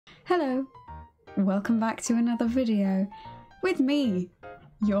Hello, welcome back to another video with me,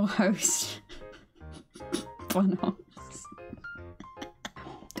 your host, Bunnox.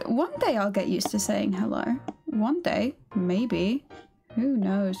 One day I'll get used to saying hello. One day, maybe. Who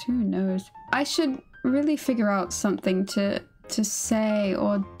knows, who knows. I should really figure out something to say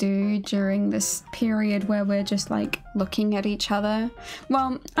or do during this period where we're just like looking at each other.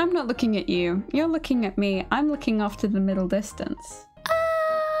 Well, I'm not looking at you. You're looking at me. I'm looking off to the middle distance.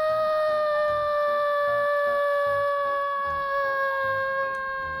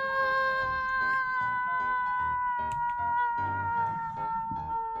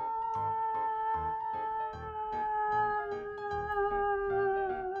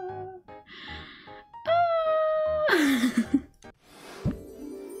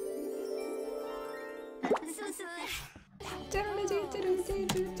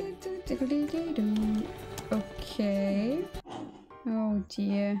 Okay. Oh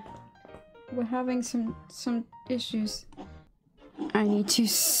dear. We're having some issues. I need to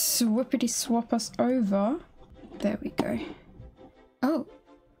swippity swap us over. There we go. Oh.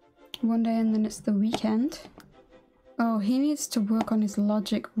 One day and then it's the weekend. Oh, he needs to work on his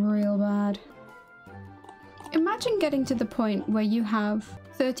logic real bad. Imagine getting to the point where you have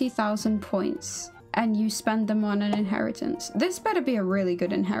 30,000 points and you spend them on an inheritance. This better be a really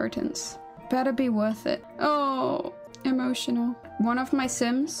good inheritance. Better be worth it. Oh, emotional. One of my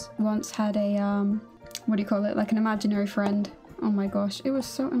Sims once had a, what do you call it? Like an imaginary friend. Oh my gosh, it was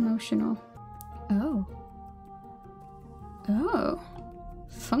so emotional. Oh. Oh.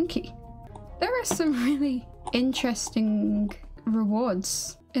 Funky. There are some really interesting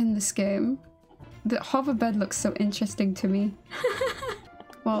rewards in this game. The hoverbed looks so interesting to me.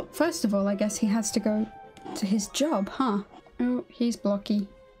 Well, first of all, I guess he has to go to his job, huh? Oh, he's blocky.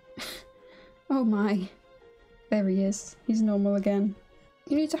 Oh my. There he is. He's normal again.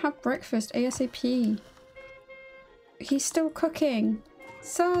 You need to have breakfast ASAP. He's still cooking.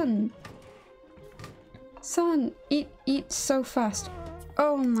 Son! Son, eat so fast.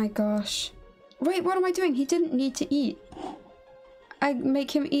 Oh my gosh. Wait, what am I doing? He didn't need to eat. I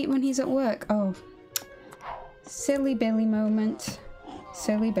make him eat when he's at work. Oh. Silly Billy moment.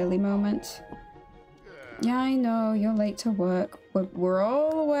 Silly Billy moment. Yeah, I know, you're late to work. We're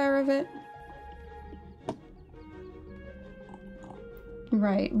all aware of it.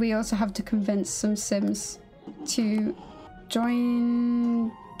 Right, we also have to convince some Sims to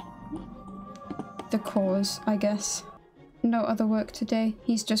join the cause, I guess. No other work today.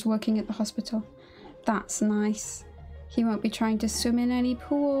 He's just working at the hospital. That's nice. He won't be trying to swim in any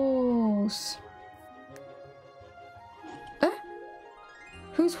pools.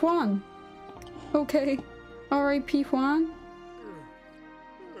 Who's Juan? Okay. R.I.P. Juan?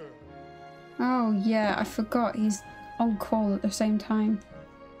 Oh yeah, I forgot he's on call at the same time.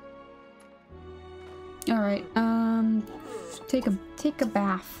 Alright, take a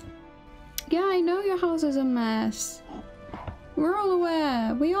bath. Yeah, I know your house is a mess. We're all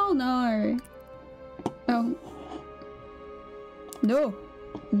aware. We all know. Oh. No.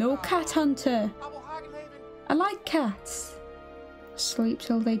 No cat hunter. I like cats. Sleep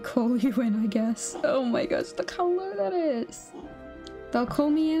till they call you in, I guess. Oh my gosh, look how low that is. They'll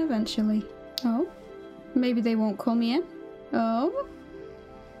call me in eventually. Oh. Maybe they won't call me in. Oh.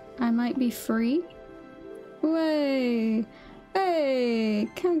 I might be free. Way. Hey,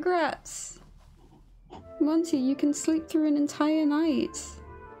 congrats. Monty, you can sleep through an entire night.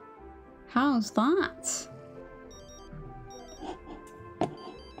 How's that?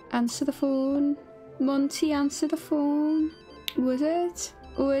 Answer the phone. Monty, answer the phone. Was it?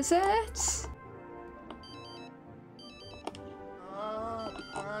 Was it?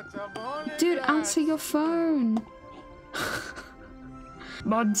 Dude, answer your phone.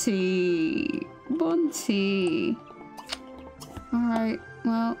 Monty. Monty. Alright,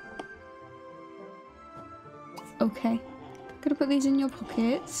 well. Okay. Gonna put these in your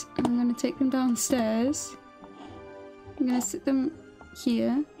pockets and I'm gonna take them downstairs. I'm gonna sit them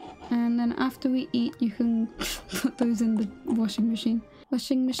here. And then after we eat, you can put those in the washing machine.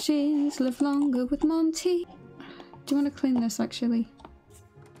 Washing machines live longer with Monty. Do you want to clean this actually?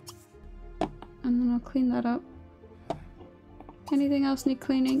 And then I'll clean that up. Anything else need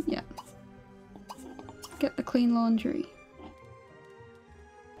cleaning? Yeah. Get the clean laundry.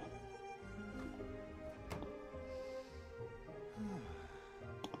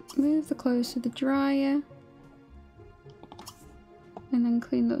 Move the clothes to the dryer. And then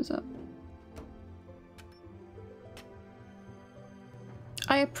clean those up.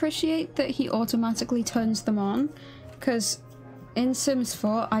 I appreciate that he automatically turns them on, because in Sims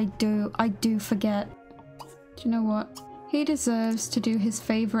 4 I do forget. Do you know what? He deserves to do his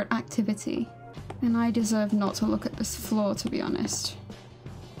favorite activity. And I deserve not to look at this floor, to be honest.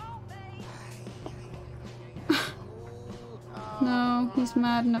 No, he's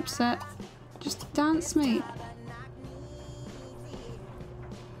mad and upset. Just dance, mate.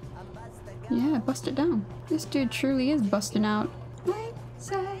 Yeah, bust it down. This dude truly is busting out. Wait,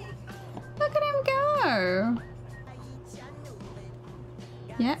 say, look at him go.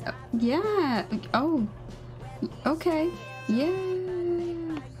 Yeah, yeah. Oh, okay. Yeah.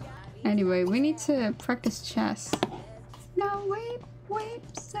 Anyway, we need to practice chess. No,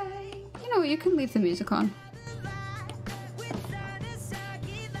 wait, say. You know what, you can leave the music on.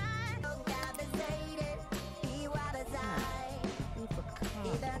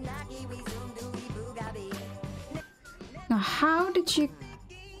 Now, how did you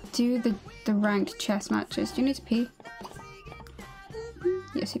do the ranked chess matches? Do you need to pee?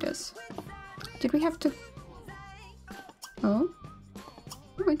 Yes, he does. Did we have to... Oh?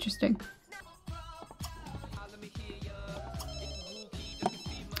 Oh, interesting.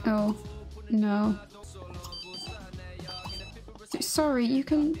 Oh, no. Sorry, you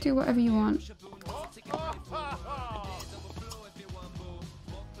can do whatever you want.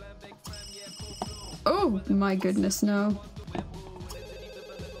 Oh my goodness, no.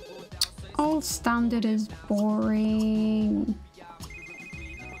 Old standard is boring.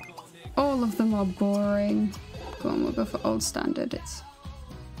 All of them are boring. Go on, we'll go for old standard. It's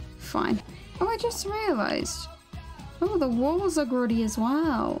fine. Oh, I just realized. Oh, the walls are gruddy as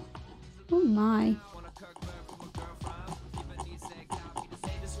well. Oh my.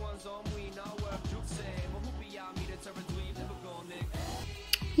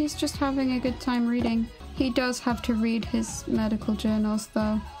 He's just having a good time reading. He does have to read his medical journals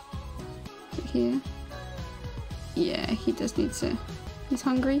though. Here. Yeah, he does need to. He's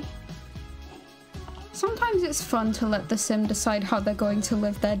hungry. Sometimes it's fun to let the sim decide how they're going to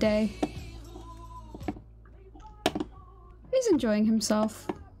live their day. He's enjoying himself.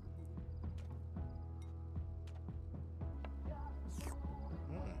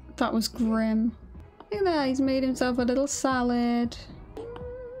 That was grim. Look at that, he's made himself a little salad.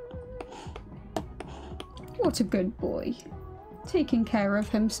 What a good boy. Taking care of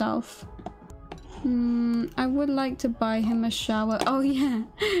himself. I would like to buy him a shower. Oh yeah,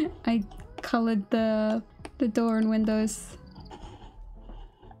 I colored the door and windows.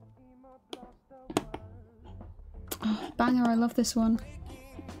 Oh, banger, I love this one.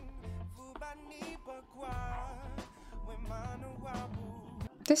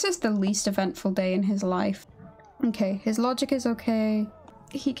 This is the least eventful day in his life. Okay, his logic is okay.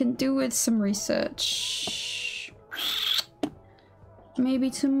 He can do with some research.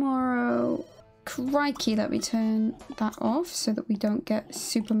 Maybe tomorrow. Crikey, let me turn that off so that we don't get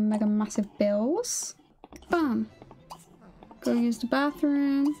super mega massive bills. Bam. Go use the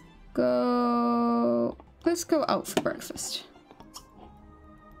bathroom. Go... Let's go out for breakfast.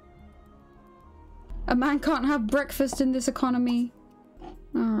 A man can't have breakfast in this economy.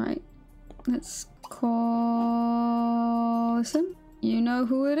 Alright. Let's call... Listen. You know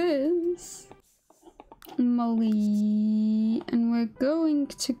who it is. Molly. And we're going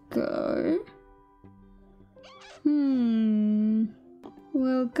to go...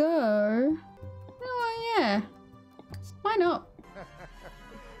 We'll go... Oh yeah. Why not?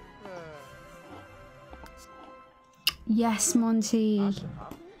 Yes, Monty.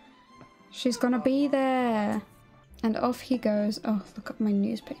 She's gonna be there. And off he goes. Oh, look at my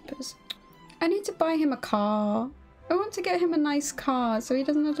newspapers. I need to buy him a car. I want to get him a nice car so he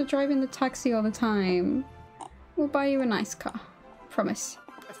doesn't have to drive in the taxi all the time. We'll buy you a nice car. Promise.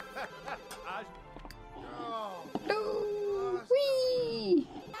 Oh, whee!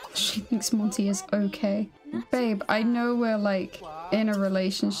 She thinks Monty is okay. Babe, I know we're like in a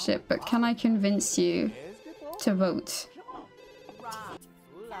relationship, but can I convince you to vote?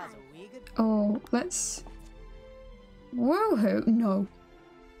 Oh, let's... Woohoo! No.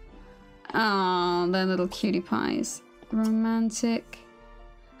 Oh, they're little cutie pies. Romantic.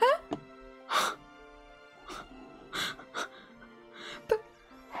 Huh? But...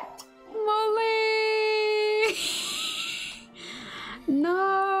 Molly!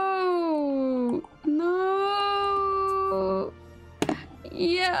 No! No!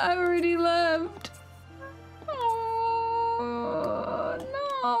 Yeah, I already left. Oh, no!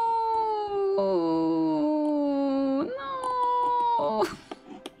 No!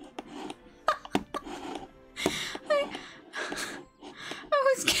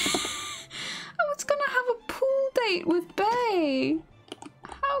 I was gonna have a pool date with Bay.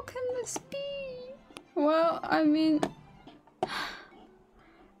 How can this be? Well, I mean,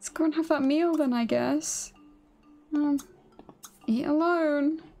 let's go and have that meal then, I guess. eat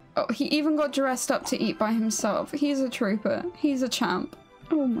alone. Oh, he even got dressed up to eat by himself. He's a trooper. He's a champ.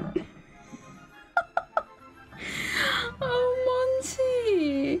 Oh my. Oh,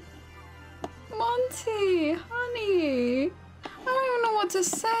 Monty. Monty, honey. I don't even know what to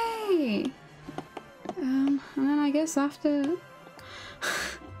say. And then I guess after...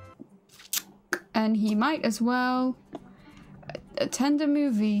 and he might as well attend a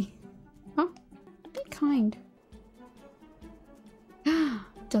movie. Oh, be kind.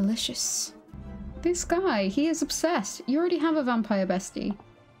 Delicious. This guy, he is obsessed. You already have a vampire bestie.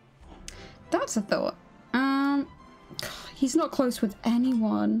 That's a thought. He's not close with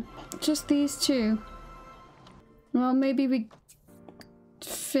anyone. Just these two. Well, maybe we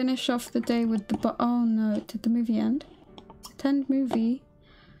finish off the day with the oh no, did the movie end? Attend movie.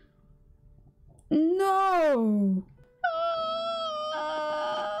 No!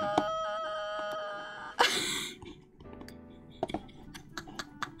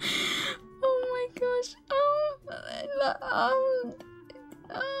 Oh my gosh.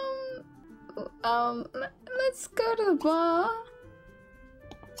 Let's go to the bar.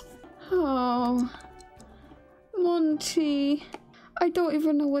 Oh, Monty. I don't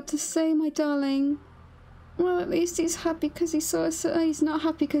even know what to say, my darling. Well, at least he's happy because he saw he's not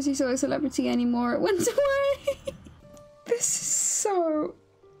happy because he saw a celebrity anymore. It went away. This is so...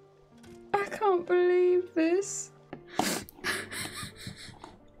 I can't believe this.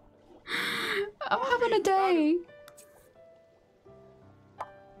 I'm having a day.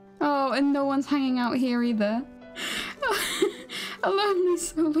 Oh, and no one's hanging out here either. A lonely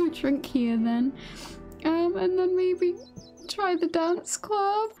solo drink here then. And then maybe try the dance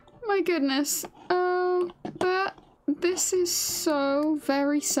club. My goodness. This is so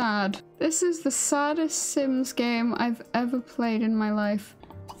very sad. This is the saddest Sims game I've ever played in my life.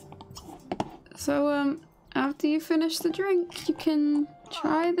 So, after you finish the drink, you can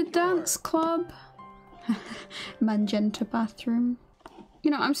try the dance club. Magenta bathroom.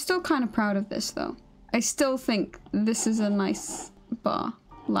 You know, I'm still kind of proud of this though. I still think this is a nice bar,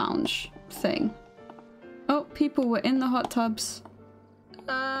 lounge thing. Oh, people were in the hot tubs.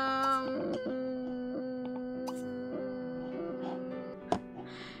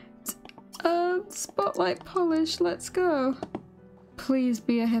 Spotlight polish, let's go. Please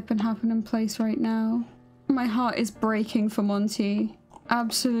be a hip and happening place right now. My heart is breaking for Monty.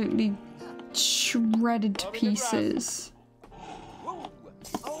 Absolutely shredded to pieces.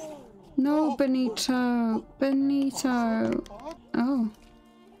 No, Benito. Benito. Oh.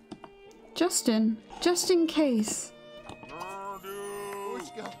 Justin. Just in case.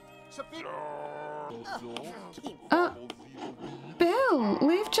 Bill,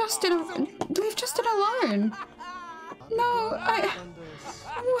 leave Justin alone. No,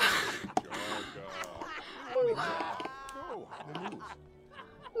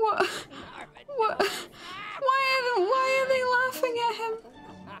 What? Why are they laughing at him?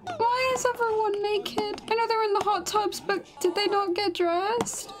 Why is everyone naked? I know they're in the hot tubs, but did they not get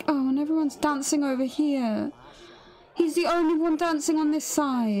dressed? Oh, and everyone's dancing over here. He's the only one dancing on this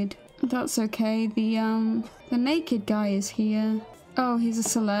side. That's okay. The naked guy is here. Oh, he's a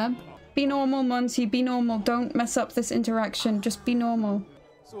celeb. Be normal, Monty. Be normal. Don't mess up this interaction. Just be normal.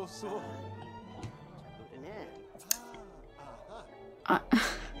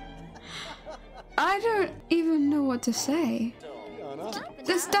 I don't even know what to say.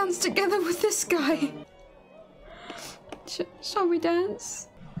 Let's dance together with this guy. Shall we dance?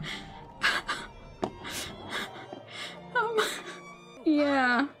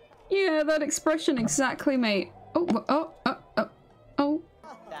 Yeah. Yeah, that expression exactly, mate. Oh.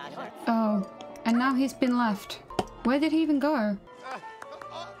 Oh, and now he's been left. Where did he even go?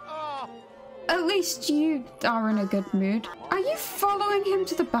 At least you are in a good mood. Are you following him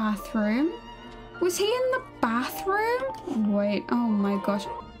to the bathroom? Was he in the bathroom? Wait, oh my gosh.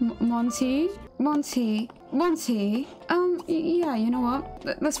 Monty? Yeah, you know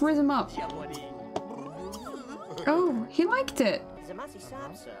what? Let's raise him up. Oh, he liked it.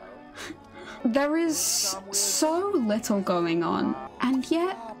 There is so little going on, and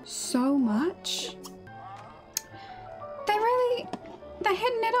yet so much. They're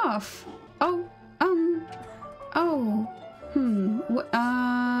hitting it off. What's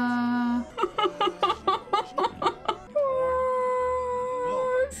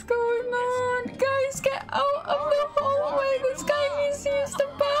going on? Guys, get out of the hallway. This guy needs to use the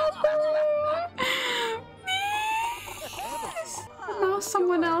bathroom. Please. Now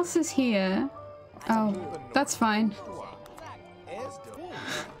someone else is here. Oh, that's fine.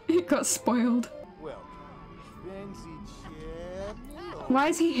 It got spoiled. Why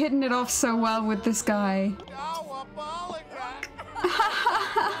is he hitting it off so well with this guy?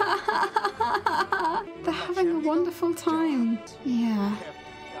 They're having a wonderful time. Yeah.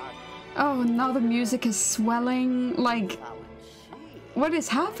 Oh, now the music is swelling. Like, what is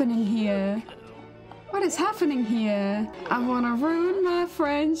happening here? What is happening here? I wanna ruin my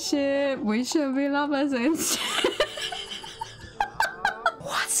friendship. We should be lovers instead.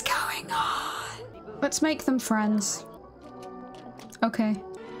 What's going on? Let's make them friends. Okay.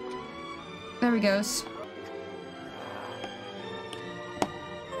 There he goes.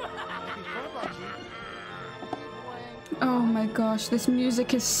 Oh my gosh, this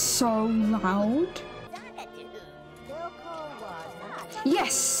music is so loud.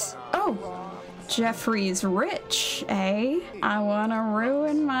 Yes! Oh! Jeffrey's rich, eh? I wanna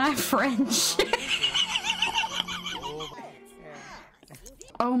ruin my friendship.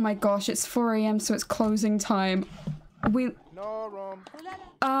 Oh my gosh, it's 4 AM, so it's closing time.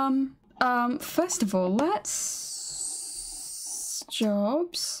 First of all, let's...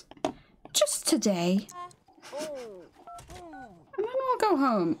 jobs. Just today. And then we'll go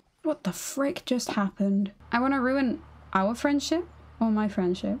home. What the frick just happened? I want to ruin our friendship? Or my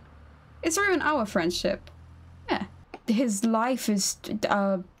friendship? It's ruin our friendship. Yeah. His life is...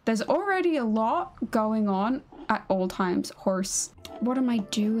 there's already a lot going on at all times. Horse. What am I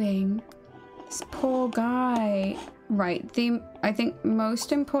doing? This poor guy. Right. I think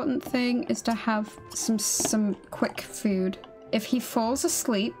most important thing is to have some quick food. If he falls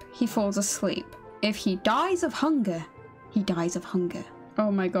asleep, he falls asleep. If he dies of hunger, he dies of hunger.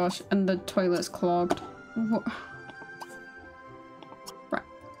 Oh my gosh, and the toilet's clogged. What? Right.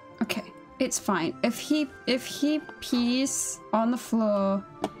 Okay. It's fine. If he pees on the floor,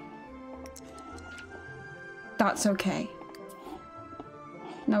 that's okay.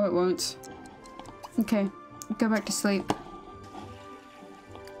 No, it won't. Okay. Go back to sleep.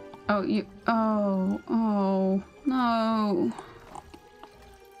 Oh, you... Oh. Oh. No.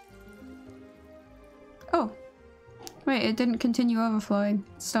 Oh. Wait, it didn't continue overflowing.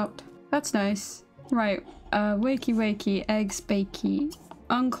 It stopped. That's nice. Right. Wakey wakey, eggs bakey.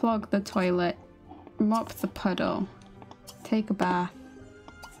 Unclog the toilet. Mop the puddle. Take a bath.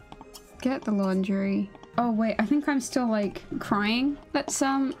 Get the laundry. Oh wait, I think I'm still like crying. Let's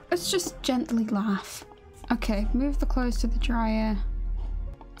just gently laugh. Okay, move the clothes to the dryer.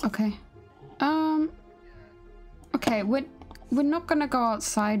 Okay. Okay, we're not gonna go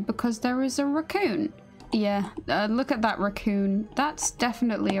outside because there is a raccoon. Yeah, look at that raccoon. That's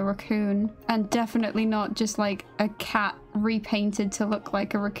definitely a raccoon. And definitely not just like a cat repainted to look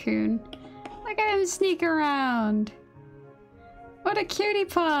like a raccoon. Look at him sneak around. What a cutie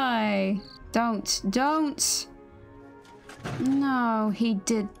pie. Don't. No, he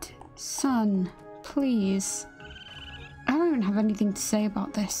did. Son, please. I don't even have anything to say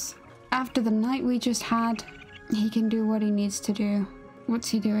about this. After the night we just had, he can do what he needs to do. What's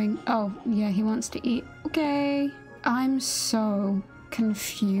he doing? Oh, yeah, he wants to eat. Okay. I'm so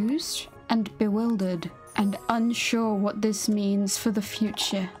confused and bewildered and unsure what this means for the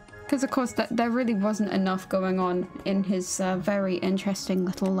future. Because, of course, there really wasn't enough going on in his very interesting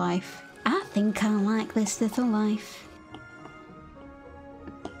little life. I think I like this little life.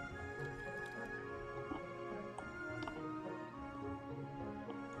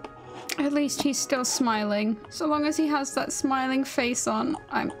 At least he's still smiling. So long as he has that smiling face on,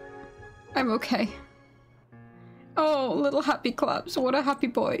 I'm okay. Oh, little happy claps. What a happy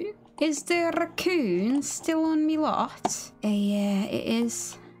boy. Is the raccoon still on me lot? Yeah, it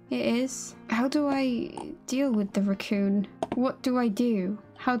is. It is. How do I deal with the raccoon? What do I do?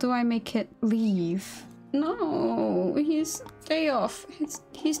 How do I make it leave? No, he's day off.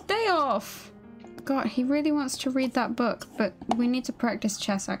 He's day off. God, he really wants to read that book, but we need to practice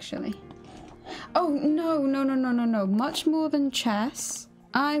chess actually. Oh, no. Much more than chess.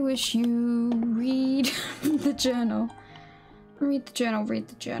 I wish you read the journal. Read the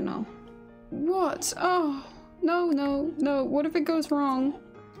journal. What? Oh, no. What if it goes wrong?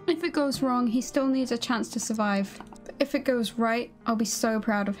 If it goes wrong, he still needs a chance to survive. But if it goes right, I'll be so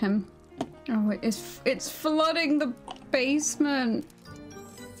proud of him. Oh, it's flooding the basement.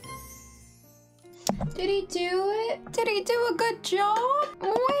 Did he do it? Did he do a good job?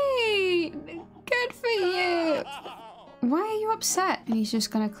 Wait, good for you. Why are you upset? And he's just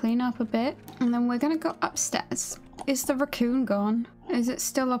gonna clean up a bit and then we're gonna go upstairs. Is the raccoon gone? Is it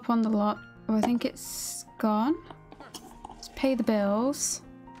still up on the lot? Oh, I think it's gone. Let's pay the bills.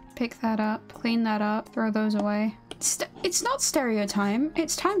 Pick that up, clean that up, throw those away. It's not stereo time.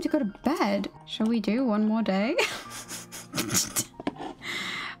 It's time to go to bed. Shall we do one more day?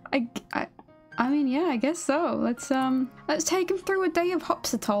 I mean, yeah, I guess so. Let's take him through a day of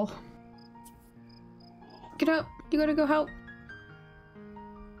hopsital. Get up. You gotta go help.